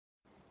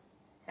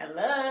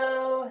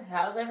Hello,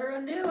 how's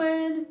everyone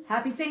doing?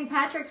 Happy St.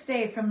 Patrick's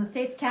Day from the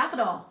state's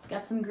capital.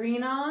 Got some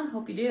green on?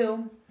 Hope you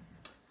do.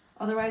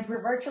 Otherwise,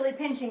 we're virtually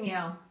pinching you.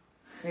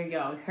 There you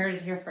go. Heard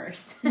it here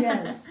first.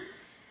 Yes.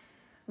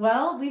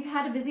 Well, we've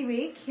had a busy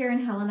week here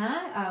in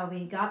Helena.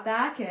 We got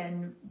back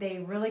and they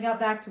really got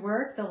back to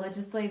work. The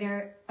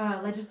legislature,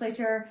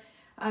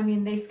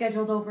 they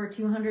scheduled over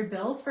 200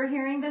 bills for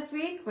hearing this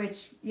week,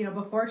 which,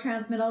 before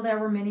transmittal, there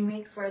were many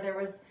weeks where there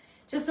was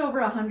just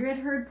over 100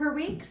 heard per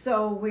week.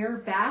 So we're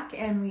back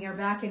and we are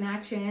back in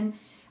action.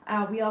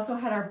 We also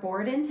had our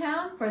board in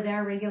town for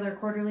their regular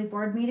quarterly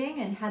board meeting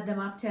and had them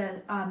up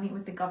to meet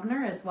with the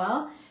governor as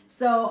well.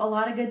 So a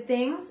lot of good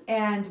things,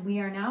 and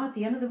we are now at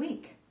the end of the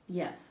week.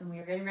 Yes, and we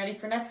are getting ready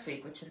for next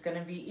week, which is going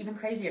to be even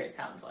crazier, it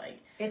sounds like.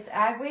 It's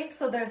Ag Week,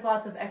 so there's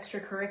lots of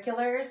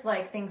extracurriculars,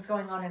 like things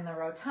going on in the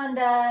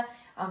rotunda,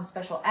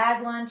 special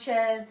ag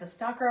lunches. The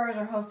stock growers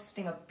are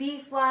hosting a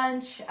beef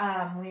lunch.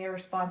 We are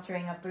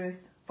sponsoring a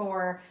booth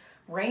for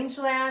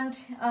rangeland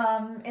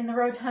in the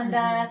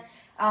rotunda.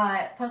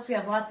 Plus we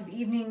have lots of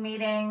evening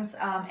meetings,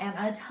 and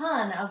a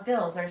ton of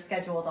bills are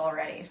scheduled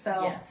already.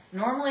 So yes,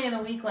 normally in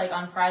the week, like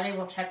on Friday,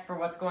 we'll check for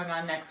what's going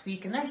on next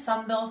week, and there's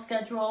some bills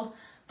scheduled,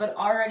 but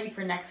already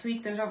for next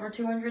week, there's over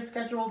 200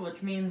 scheduled,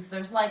 which means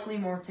there's likely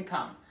more to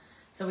come.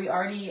 So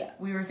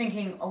we were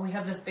thinking, we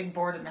have this big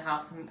board in the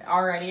house, and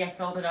already I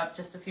filled it up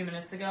just a few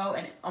minutes ago,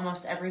 and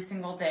almost every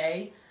single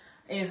day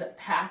is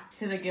packed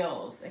to the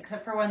gills,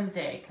 except for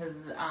Wednesday,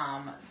 because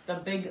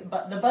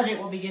the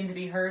budget will begin to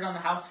be heard on the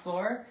House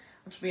floor,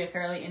 which will be a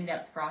fairly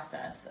in-depth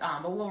process.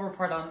 But we'll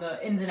report on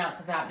the ins and outs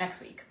of that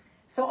next week.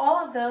 So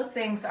all of those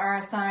things are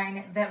a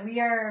sign that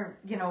we are,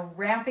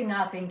 ramping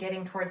up and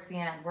getting towards the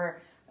end.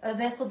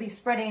 This will be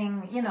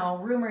spreading,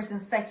 rumors and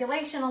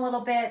speculation a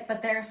little bit,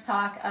 but there's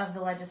talk of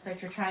the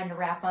legislature trying to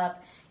wrap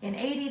up in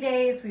 80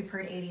 days. We've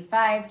heard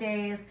 85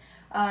 days.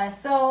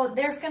 So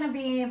there's going to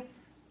be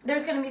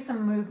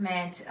some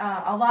movement,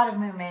 a lot of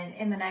movement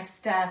in the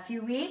next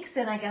few weeks,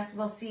 and I guess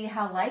we'll see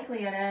how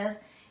likely it is.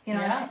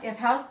 If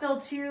House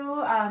Bill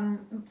 2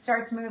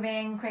 starts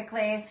moving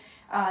quickly,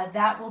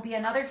 that will be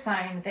another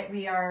sign that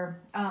we are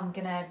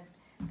going to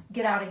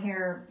get out of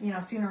here,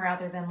 sooner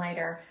rather than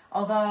later.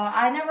 Although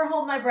I never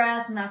hold my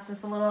breath, and that's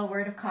just a little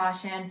word of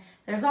caution.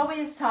 There's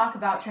always talk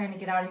about trying to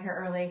get out of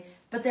here early,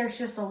 but there's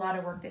just a lot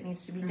of work that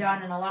needs to be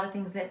done and a lot of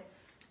things that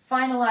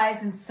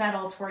finalize and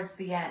settle towards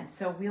the end.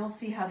 So we'll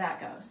see how that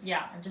goes.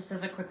 Yeah, and just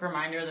as a quick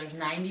reminder, there's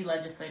 90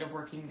 legislative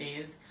working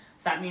days.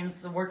 So that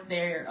means a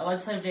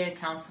legislative day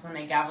counts when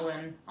they gavel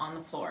in on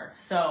the floor.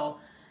 So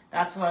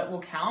that's what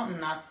will count,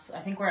 and I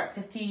think we're at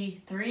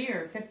 53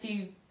 or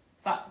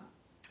 55.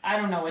 I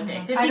don't know what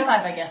day. 55,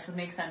 I guess, would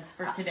make sense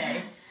for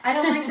today. I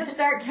don't like to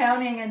start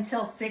counting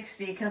until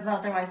 60 because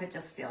otherwise it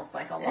just feels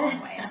like a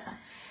long ways.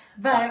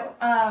 But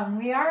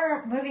we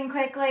are moving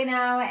quickly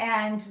now,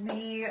 and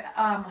we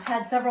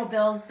had several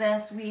bills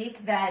this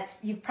week that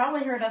you've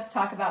probably heard us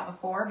talk about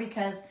before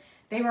because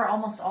they were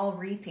almost all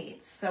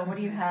repeats. So what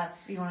do you have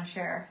you want to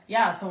share?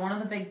 Yeah, so one of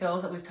the big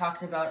bills that we've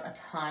talked about a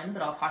ton,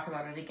 but I'll talk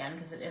about it again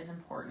because it is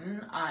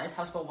important, is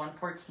House Bill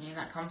 114.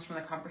 That comes from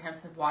the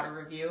Comprehensive Water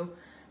Review.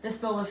 This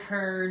bill was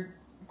heard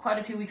quite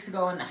a few weeks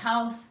ago in the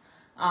House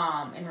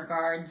in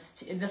regards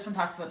to, this one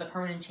talks about the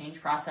permanent change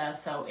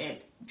process, so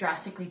it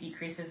drastically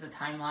decreases the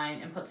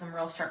timeline and puts some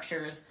real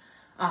structures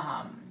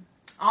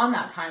on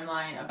that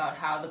timeline about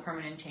how the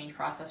permanent change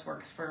process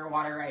works for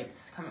water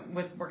rights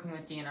working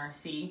with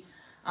DNRC.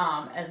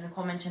 As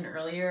Nicole mentioned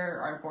earlier,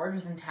 our board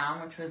was in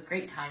town, which was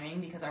great timing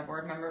because our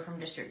board member from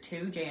District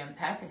 2, J.M.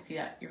 Peck, I see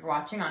that you're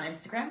watching on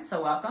Instagram,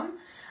 so welcome.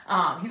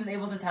 He was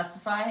able to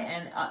testify,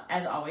 and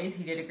as always,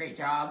 he did a great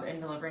job in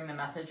delivering the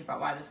message about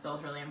why this bill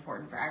is really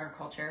important for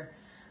agriculture.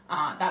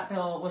 That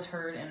bill was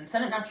heard in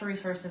Senate Natural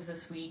Resources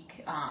this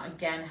week.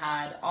 Again,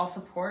 had all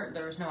support.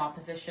 There was no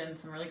opposition,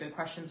 some really good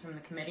questions from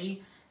the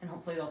committee, and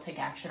hopefully they'll take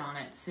action on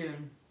it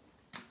soon.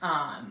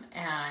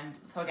 And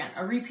so again,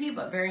 a repeat,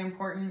 but very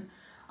important.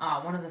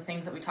 One of the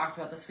things that we talked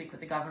about this week with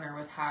the governor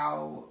was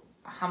how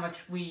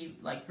much we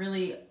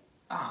really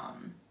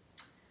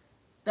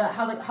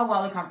how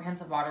well the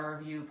Comprehensive Water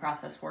Review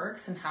process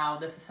works, and how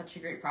this is such a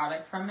great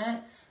product from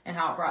it, and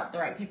how it brought the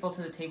right people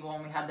to the table,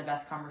 and we had the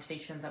best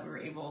conversations that we were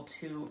able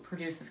to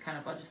produce this kind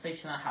of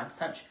legislation that had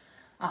such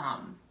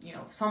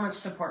so much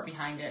support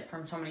behind it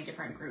from so many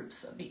different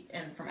groups,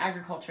 and from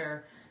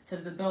agriculture to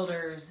the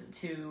builders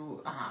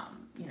to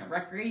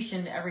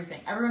recreation to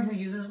everything. Everyone who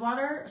uses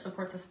water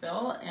supports this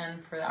bill,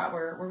 and for that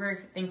we're very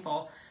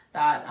thankful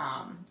that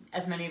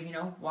as many of you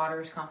know,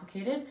 water is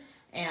complicated,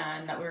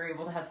 and that we were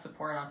able to have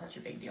support on such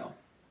a big deal.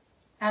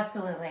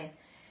 Absolutely.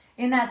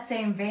 In that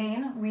same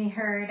vein, we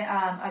heard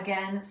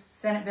again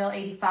Senate Bill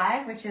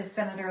 85, which is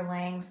Senator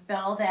Lang's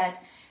bill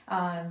that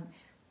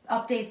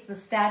updates the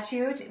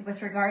statute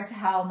with regard to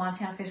how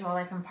Montana Fish,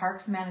 Wildlife, and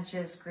Parks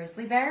manages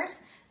grizzly bears.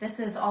 This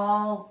is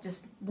all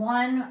just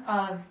one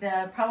of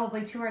the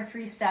probably 2 or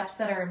 3 steps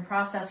that are in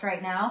process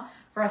right now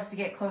for us to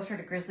get closer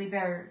to grizzly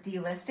bear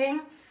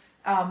delisting.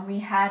 We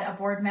had a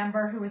board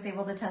member who was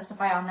able to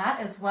testify on that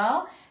as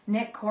well.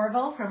 Nick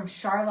Corville from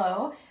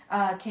Charlotte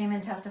came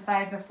and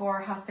testified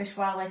before House Fish,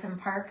 Wildlife, and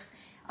Parks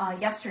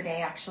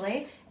yesterday,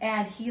 actually.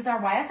 And he's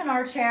our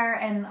YF&R chair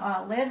and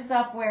lives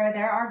up where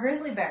there are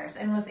grizzly bears,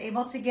 and was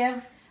able to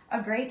give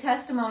a great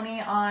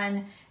testimony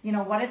on, you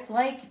know, what it's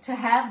like to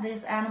have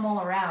this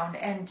animal around,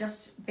 and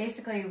just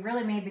basically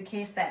really made the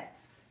case that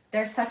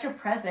there's such a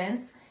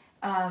presence.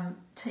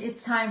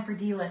 It's time for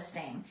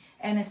delisting,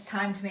 and it's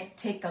time to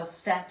take those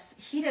steps.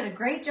 He did a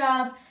great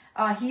job.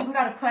 He even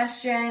got a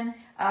question,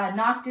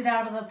 knocked it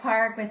out of the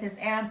park with his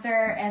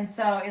answer, and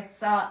so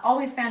it's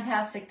always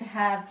fantastic to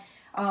have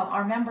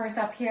our members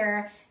up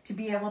here to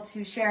be able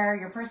to share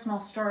your personal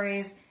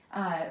stories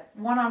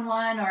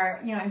one-on-one or,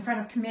 you know, in front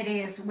of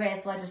committees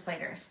with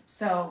legislators.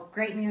 So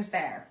great news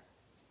there.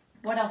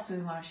 What else do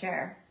we want to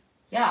share?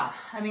 Yeah,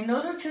 I mean,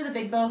 those were two of the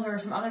big bills. There were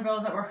some other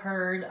bills that were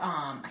heard.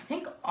 I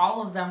think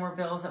all of them were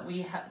bills that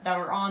that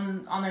were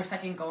on their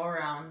second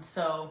go-around.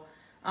 So,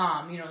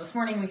 you know, this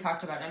morning we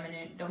talked about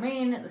eminent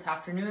domain. This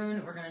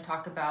afternoon we're going to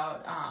talk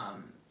about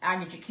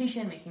ag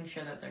education, making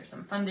sure that there's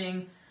some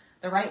funding,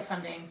 the right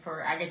funding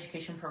for ag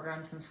education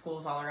programs in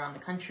schools all around the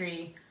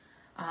country.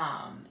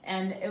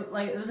 And it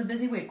was a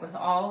busy week with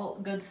all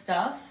good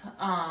stuff.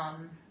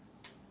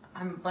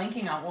 I'm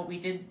blanking on what we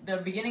did the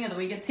beginning of the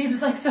week. It seems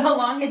like so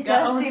long ago. It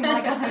does seem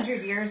like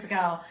 100 years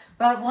ago.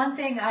 But one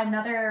thing,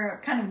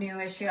 another kind of new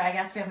issue I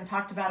guess we haven't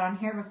talked about on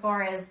here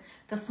before is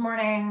this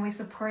morning we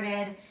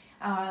supported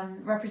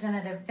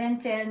Representative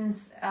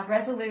Vinton's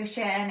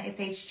resolution. It's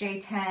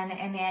HJ10,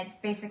 and it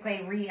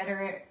basically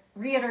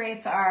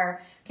reiterates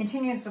our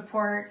continued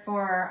support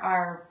for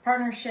our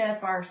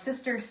partnership, our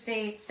sister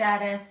state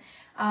status,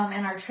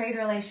 and our trade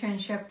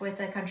relationship with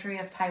the country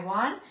of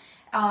Taiwan.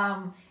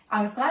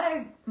 I was glad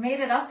I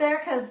made it up there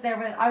because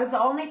I was the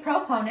only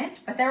proponent,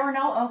 but there were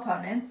no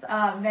opponents.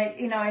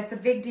 You know, it's a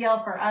big deal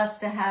for us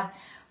to have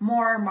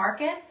more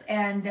markets,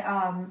 and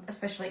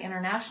especially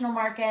international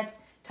markets.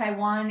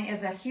 Taiwan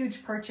is a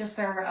huge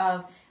purchaser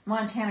of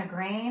Montana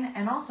grain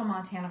and also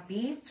Montana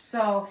beef.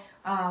 So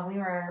we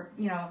were,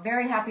 you know,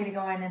 very happy to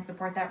go in and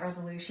support that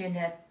resolution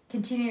to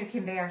continue to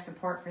convey our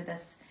support for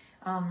this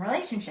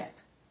relationship.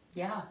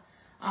 Yeah.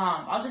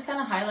 I'll just kind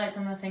of highlight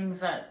some of the things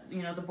that,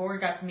 you know, the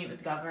board got to meet with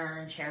the governor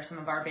and share some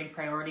of our big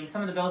priorities.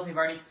 Some of the bills we've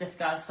already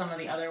discussed, some of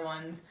the other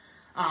ones,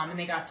 and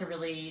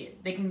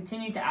they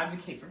continue to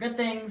advocate for good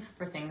things,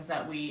 for things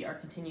that we are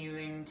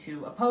continuing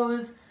to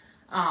oppose,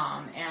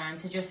 and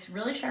to just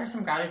really share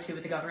some gratitude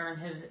with the governor and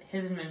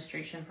his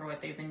administration for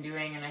what they've been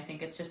doing. And I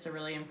think it's just a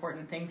really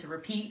important thing to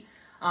repeat.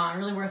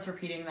 Really worth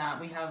repeating that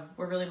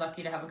we're really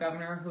lucky to have a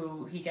governor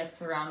who he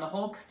gets around the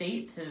whole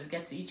state to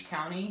get to each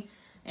county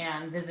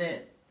and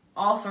visit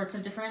all sorts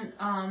of different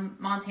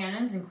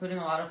Montanans, including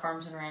a lot of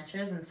farms and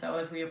ranches. And so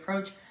as we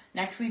approach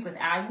next week with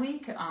Ag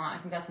Week, I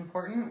think that's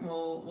important.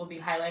 We'll be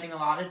highlighting a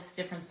lot of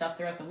different stuff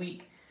throughout the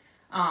week.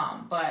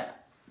 But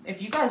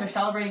if you guys are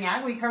celebrating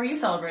Ag Week, how are you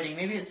celebrating?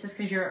 Maybe it's just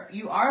because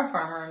you are a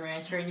farmer and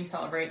rancher and you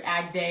celebrate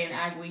Ag Day and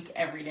Ag Week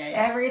every day.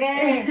 Every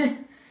day.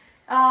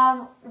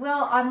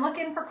 Well, I'm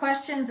looking for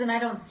questions and I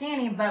don't see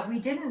any, but we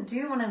didn't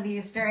do one of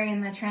these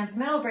during the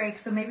transmittal break,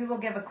 so maybe we'll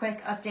give a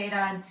quick update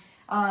on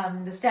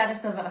the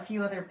status of a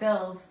few other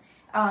bills.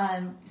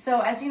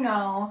 So as you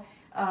know,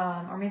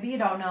 or maybe you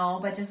don't know,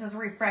 but just as a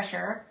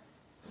refresher,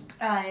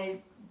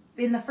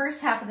 in the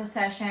first half of the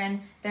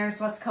session, there's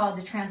what's called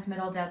the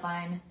transmittal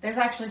deadline. There's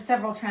actually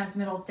several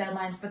transmittal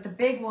deadlines, but the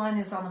big one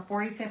is on the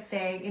 45th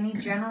day. Any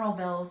general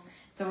bills,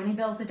 so any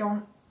bills that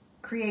don't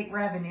create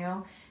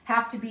revenue,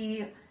 have to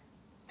be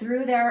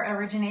through their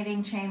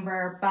originating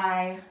chamber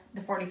by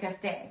the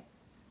 45th day.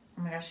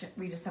 Oh my gosh,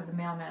 we just have the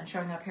mailman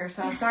showing up here,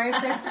 so sorry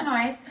if there's some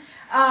noise.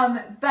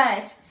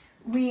 But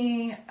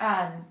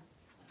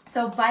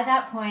so by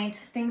that point,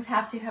 things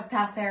have to have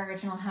passed their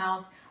original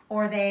house,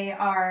 or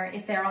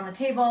if they're on the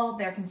table,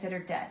 they're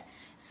considered dead.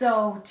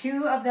 So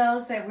two of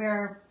those that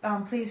we're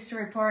pleased to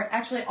report,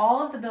 actually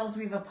all of the bills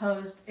we've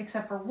opposed,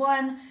 except for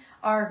one,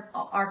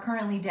 are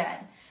currently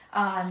dead.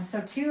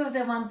 So two of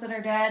the ones that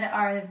are dead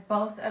are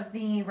both of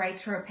the right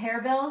to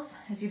repair bills.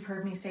 As you've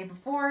heard me say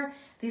before,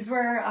 these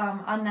were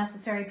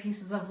unnecessary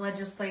pieces of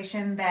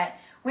legislation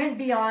that went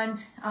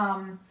beyond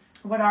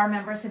what our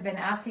members had been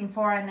asking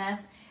for on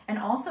this. And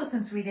also,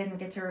 since we didn't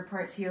get to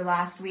report to you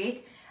last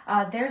week,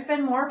 there's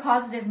been more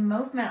positive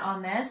movement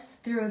on this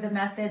through the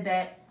method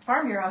that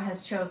Farm Bureau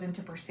has chosen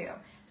to pursue.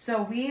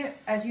 So we,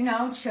 as you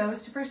know,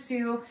 chose to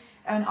pursue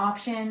an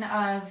option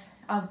of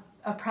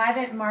a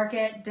private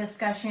market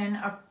discussion,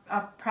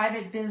 a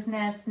private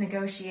business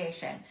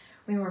negotiation.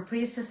 We were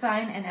pleased to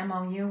sign an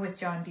MOU with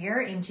John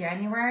Deere in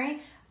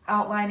January,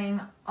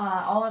 outlining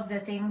all of the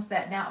things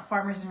that now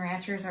farmers and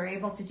ranchers are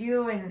able to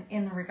do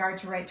in regard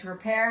to right to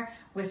repair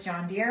with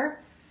John Deere.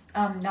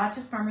 Not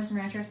just farmers and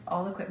ranchers,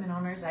 all equipment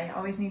owners. I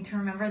always need to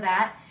remember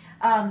that.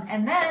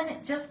 And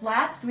then just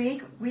last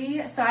week,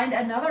 we signed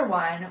another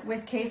one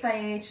with Case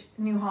IH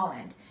New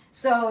Holland.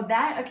 So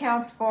that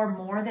accounts for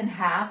more than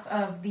half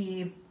of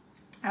the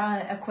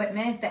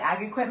equipment, the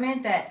ag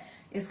equipment that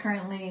is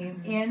currently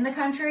in the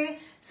country.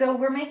 So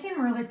we're making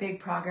really big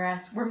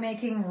progress. We're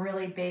making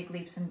really big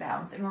leaps and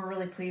bounds, and we're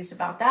really pleased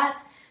about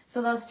that.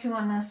 So those 2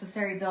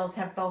 unnecessary bills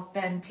have both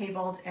been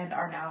tabled and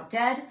are now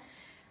dead.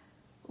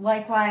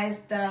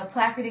 Likewise, the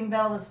placarding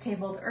bill was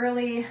tabled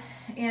early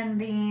in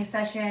the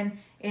session.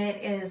 It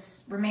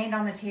is remained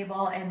on the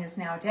table and is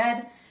now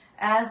dead,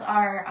 as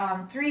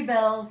are 3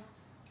 bills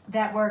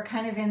that were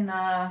kind of in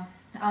the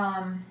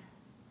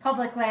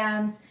public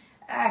lands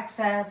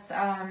access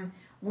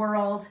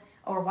world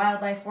or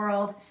wildlife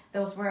world.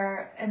 Those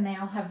were, and they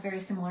all have very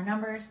similar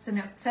numbers.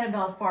 Senate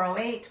Bill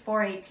 408,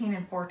 418,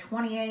 and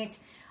 428,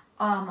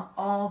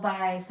 all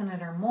by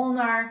Senator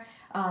Molnar.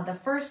 The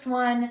first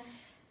one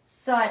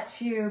sought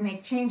to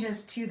make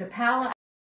changes to the PAL